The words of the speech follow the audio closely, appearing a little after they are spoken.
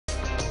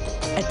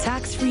A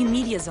tax-free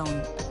media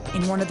zone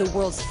in one of the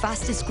world's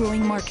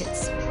fastest-growing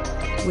markets.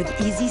 With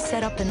easy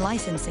setup and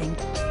licensing,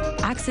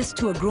 access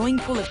to a growing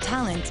pool of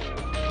talent,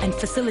 and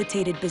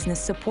facilitated business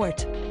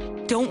support.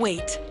 Don't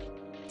wait.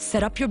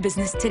 Set up your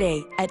business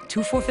today at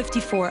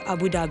 2454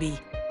 Abu Dhabi,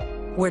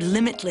 where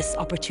limitless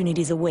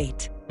opportunities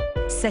await.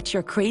 Set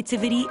your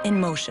creativity in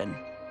motion.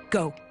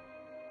 Go.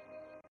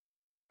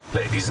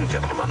 Ladies and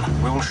gentlemen,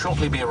 we will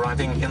shortly be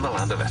arriving in the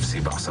land of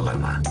FC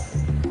Barcelona.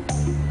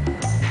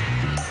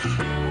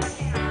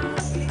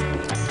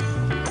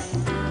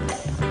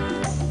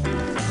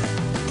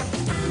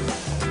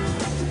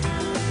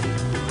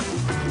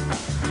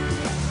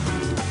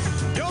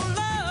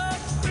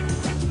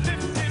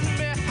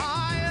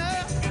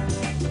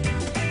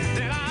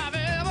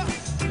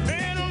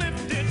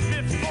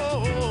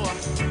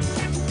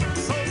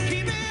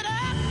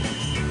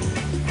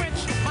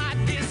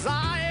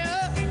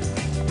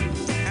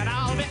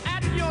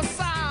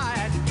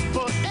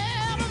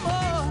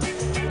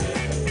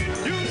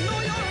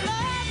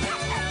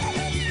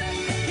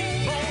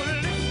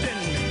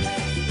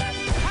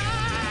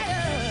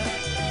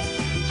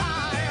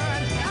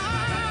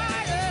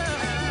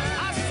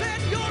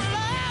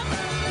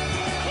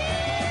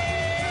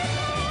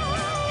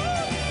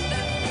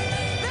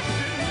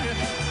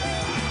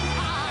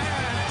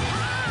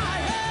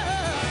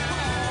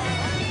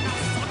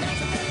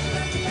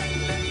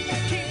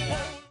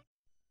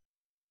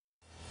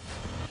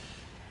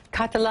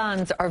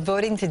 Catalans are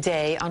voting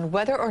today on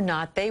whether or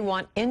not they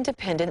want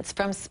independence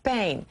from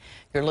Spain.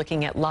 You're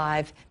looking at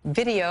live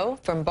video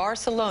from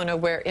Barcelona,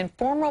 where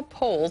informal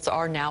polls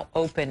are now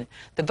open.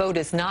 The vote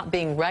is not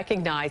being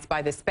recognized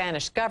by the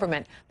Spanish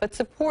government, but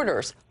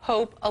supporters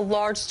hope a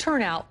large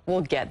turnout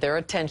will get their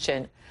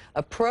attention.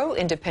 A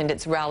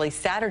pro-independence rally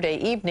Saturday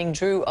evening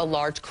drew a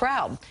large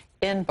crowd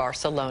in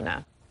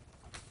Barcelona.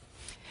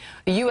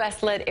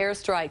 U.S.-led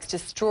airstrikes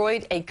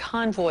destroyed a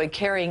convoy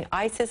carrying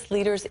ISIS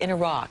leaders in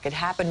Iraq. It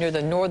happened near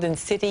the northern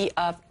city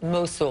of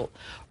Mosul.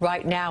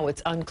 Right now,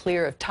 it's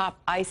unclear if top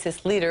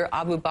ISIS leader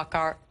Abu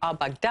Bakr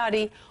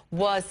al-Baghdadi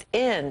was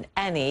in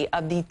any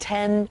of the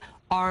 10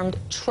 armed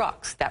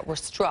trucks that were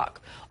struck.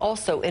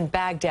 Also in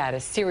Baghdad, a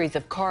series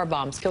of car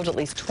bombs killed at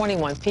least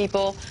 21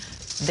 people.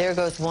 There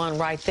goes one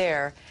right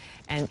there,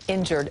 and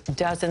injured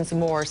dozens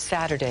more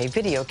Saturday.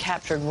 Video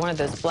captured one of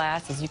those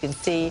blasts, as you can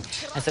see,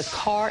 as a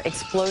car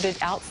exploded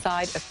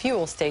outside a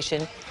fuel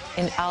station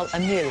in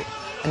Al-Amil,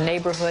 a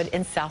neighborhood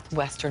in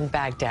southwestern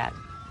Baghdad.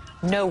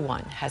 No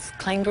one has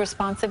claimed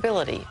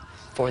responsibility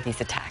for these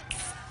attacks.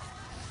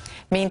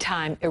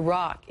 Meantime,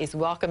 Iraq is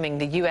welcoming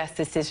the U.S.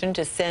 decision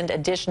to send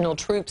additional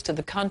troops to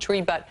the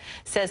country, but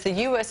says the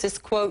U.S. is,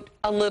 quote,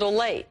 a little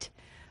late.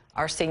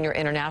 Our senior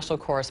international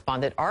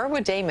correspondent,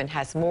 Arwa Damon,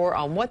 has more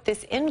on what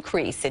this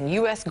increase in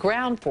U.S.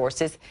 ground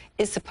forces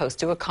is supposed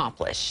to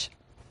accomplish.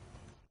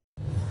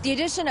 The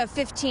addition of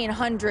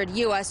 1,500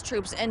 U.S.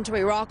 troops into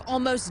Iraq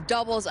almost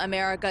doubles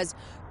America's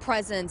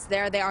presence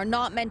there. They are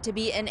not meant to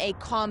be in a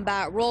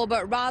combat role,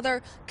 but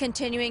rather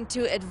continuing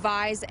to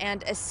advise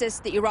and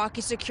assist the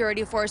Iraqi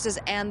security forces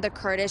and the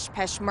Kurdish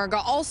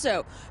Peshmerga,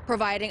 also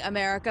providing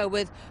America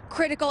with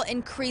critical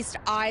increased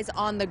eyes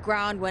on the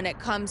ground when it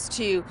comes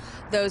to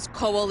those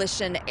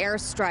coalition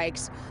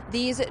airstrikes.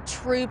 These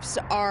troops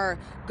are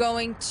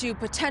going to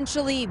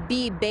potentially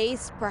be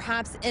based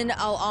perhaps in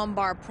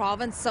Al-Anbar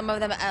province, some of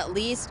them at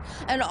least,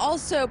 and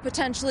also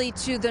potentially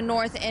to the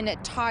north in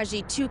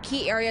Taji, two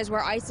key areas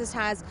where ISIS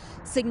has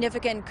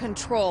significant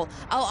control.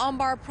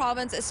 Al-Anbar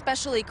province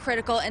especially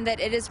critical in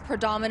that it is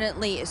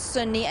predominantly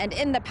Sunni and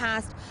in the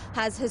past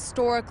has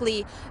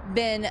historically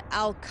been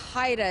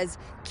Al-Qaeda's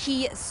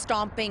key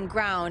stomping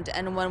ground.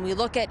 And when we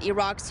look at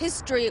Iraq's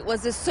history, it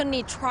was the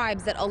Sunni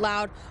tribes that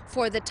allowed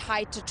for the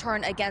tide to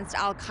turn against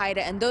Al-Qaeda,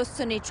 and those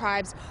Sunni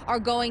tribes are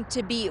going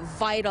to be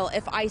vital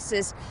if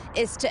ISIS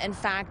is to in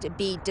fact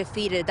be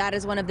defeated. That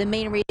is one of the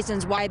main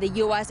reasons why the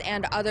U.S.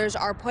 and others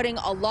are putting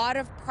a lot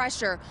of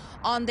pressure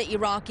on the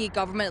Iraqi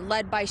government,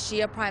 led by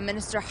Shia Prime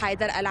Minister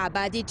Haidar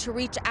al-Abadi, to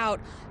reach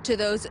out to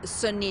those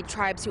Sunni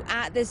tribes who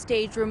at this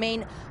stage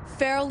remain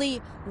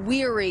fairly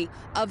weary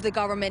of the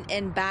government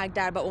in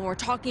Baghdad. But when we're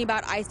talking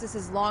about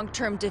ISIS's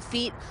long-term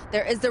defeat,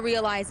 there is the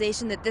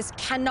realization that this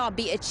cannot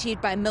be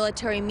achieved by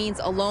military means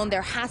alone.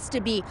 There has to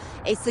be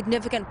a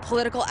significant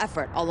political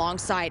effort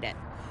alongside it.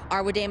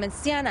 Arwa Damon,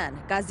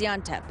 CNN,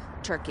 Gaziantep,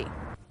 Turkey.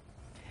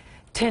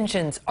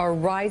 Tensions are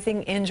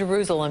rising in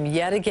Jerusalem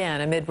yet again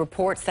amid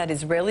reports that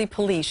Israeli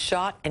police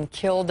shot and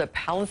killed a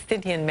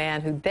Palestinian man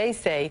who they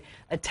say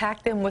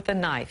attacked them with a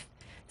knife.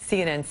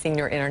 CNN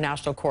senior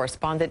international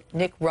correspondent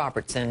Nick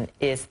Robertson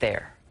is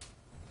there.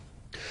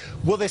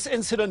 Well, this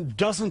incident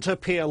doesn't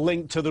appear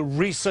linked to the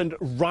recent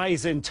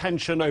rise in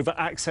tension over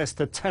access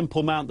to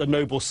Temple Mount, the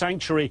noble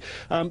sanctuary.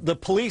 The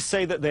police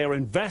say that they're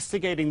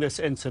investigating this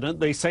incident.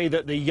 They say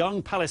that the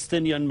young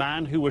Palestinian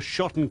man who was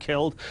shot and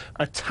killed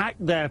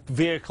attacked their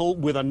vehicle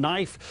with a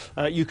knife.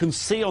 You can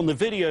see on the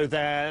video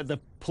there the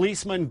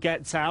policeman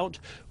gets out,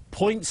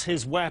 points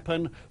his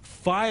weapon,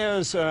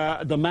 fires.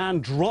 The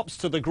man drops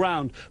to the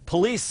ground.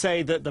 Police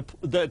say that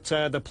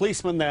the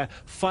policeman there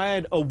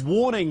fired a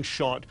warning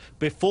shot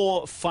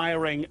before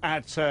firing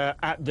at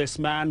this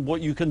man.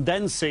 What you can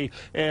then see,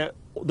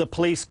 the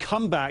police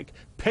come back,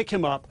 pick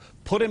him up,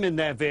 put him in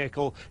their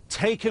vehicle,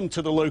 take him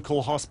to the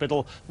local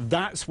hospital.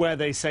 That's where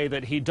they say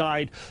that he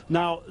died.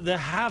 Now, there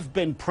have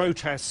been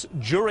protests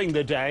during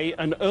the day,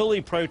 an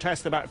early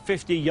protest, about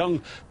 50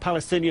 young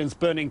Palestinians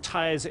burning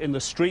tires in the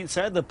streets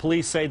there. The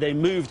police say they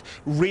moved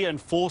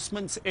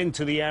reinforcements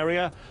into the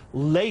area.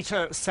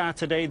 Later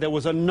Saturday, there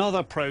was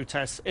another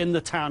protest in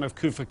the town of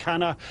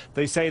Kufr.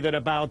 They say that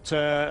about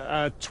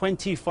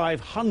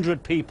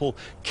 2,500 people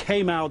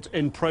came out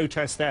in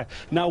protest there.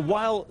 Now,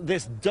 while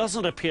this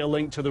doesn't appear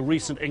linked to the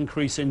recent increase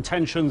in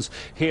tensions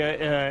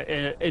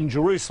here in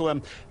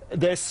Jerusalem,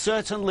 there's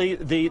certainly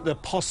the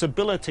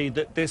possibility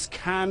that this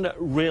can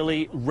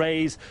really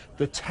raise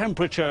the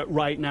temperature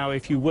right now,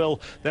 if you will.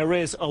 There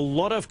is a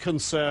lot of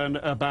concern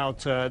about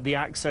the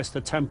access to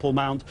Temple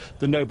Mount,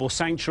 the Noble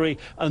Sanctuary,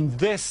 and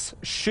this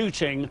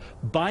shooting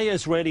by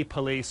Israeli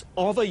police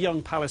of a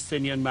young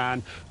Palestinian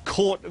man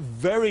caught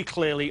very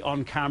clearly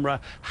on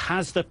camera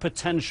has the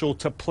potential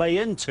to play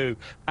into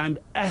and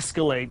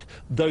escalate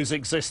those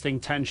existing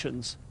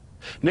tensions.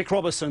 Nick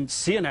Robertson,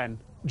 CNN,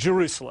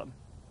 Jerusalem.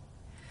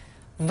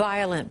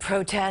 Violent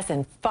protests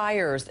and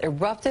fires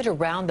erupted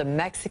around the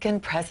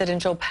Mexican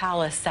presidential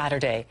palace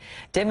Saturday.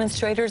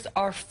 Demonstrators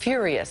are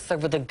furious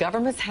over the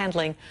government's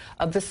handling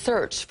of the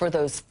search for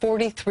those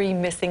 43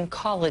 missing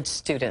college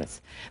students.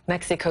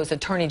 Mexico's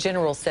attorney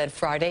general said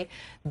Friday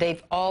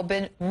they've all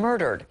been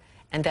murdered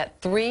and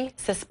that 3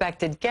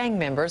 suspected gang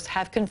members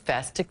have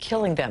confessed to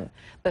killing them.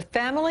 But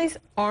families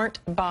aren't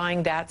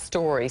buying that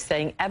story,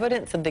 saying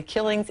evidence of the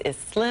killings is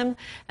slim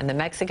and the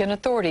Mexican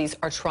authorities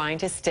are trying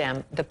to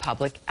stem the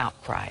public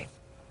outcry.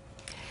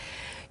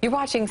 You're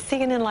watching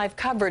CNN Live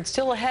coverage.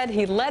 Still ahead,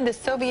 he led the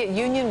Soviet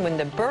Union when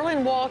the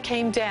Berlin Wall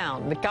came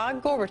down.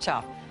 Mikhail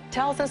Gorbachev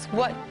tells us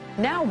what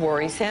now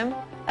worries him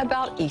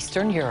about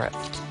Eastern Europe.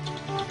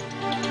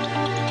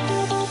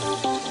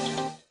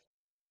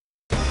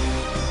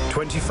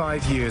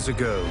 25 years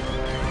ago,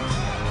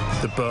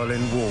 the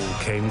Berlin Wall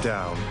came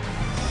down,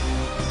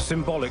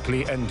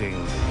 symbolically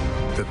ending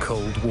the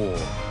Cold War.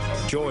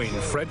 Join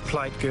Fred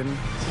Pleitgen,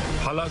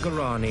 Hala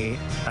Garani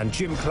and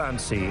Jim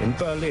Clancy in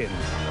Berlin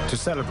to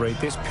celebrate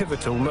this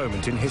pivotal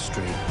moment in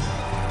history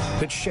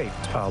that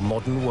shaped our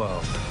modern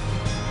world.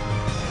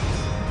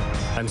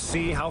 And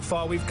see how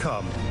far we've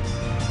come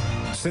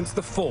since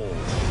the fall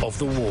of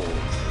the wall.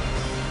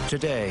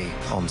 Today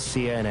on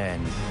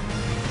CNN.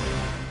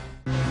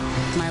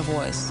 My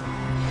voice,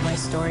 my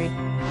story,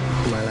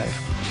 my life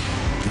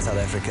in South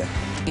Africa,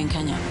 in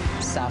Kenya,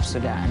 South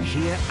Sudan.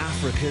 Hear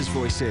Africa's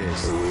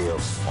voices. A way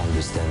of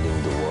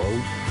understanding the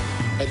world.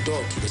 A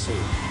dog to the soul.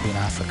 In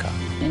Africa.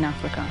 In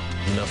Africa.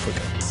 In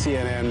Africa.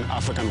 CNN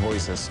African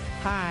Voices.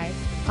 Hi,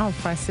 I'm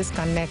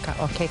Francisca Neka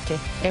Okeke,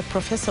 a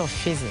professor of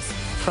physics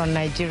from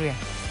Nigeria.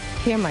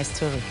 Hear my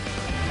story.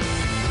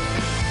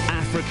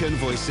 African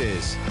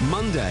Voices,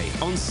 Monday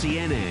on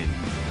CNN,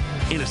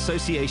 in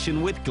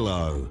association with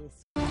Glow.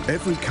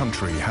 Every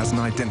country has an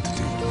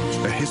identity,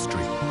 a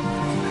history,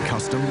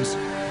 customs,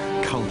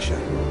 culture.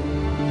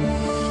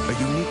 A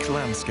unique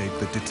landscape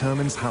that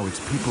determines how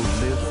its people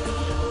live,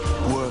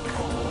 work,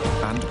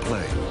 and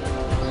play.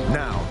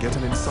 Now get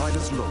an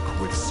insider's look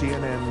with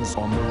CNN's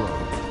On the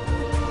Road.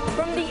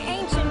 From the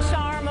ancient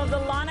charm of the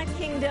Lana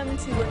Kingdom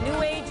to a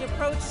new age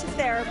approach to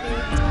therapy,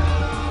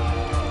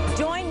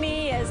 join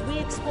me as we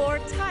explore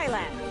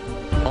Thailand.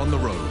 On the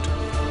Road,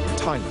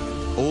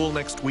 Thailand, all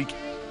next week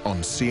on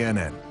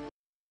CNN.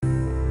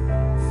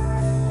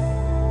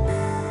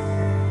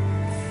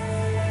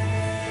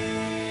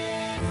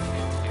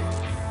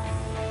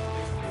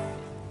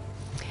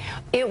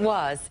 It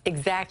was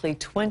exactly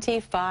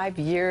 25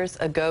 years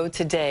ago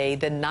today,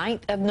 the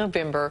 9th of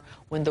November,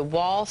 when the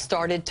wall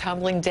started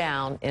tumbling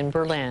down in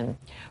Berlin.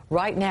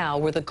 Right now,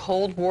 where the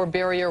Cold War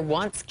barrier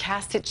once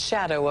cast its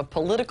shadow of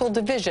political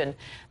division,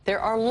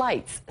 there are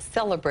lights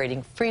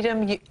celebrating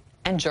freedom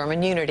and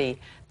German unity.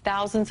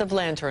 Thousands of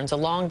lanterns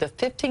along the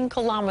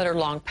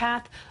 15-kilometer-long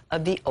path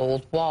of the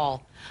old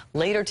wall.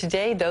 Later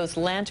today, those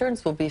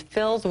lanterns will be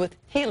filled with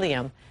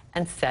helium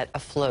and set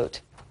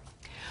afloat.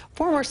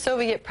 Former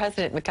Soviet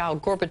President Mikhail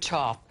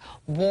Gorbachev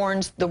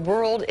warns the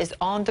world is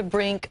on the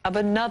brink of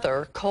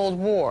another Cold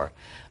War.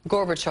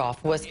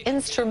 Gorbachev was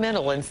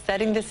instrumental in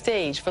setting the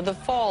stage for the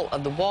fall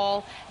of the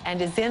wall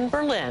and is in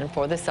Berlin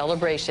for the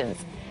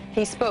celebrations.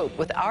 He spoke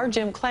with our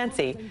Jim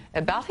Clancy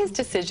about his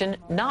decision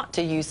not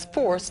to use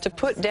force to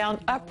put down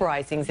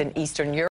uprisings in Eastern Europe.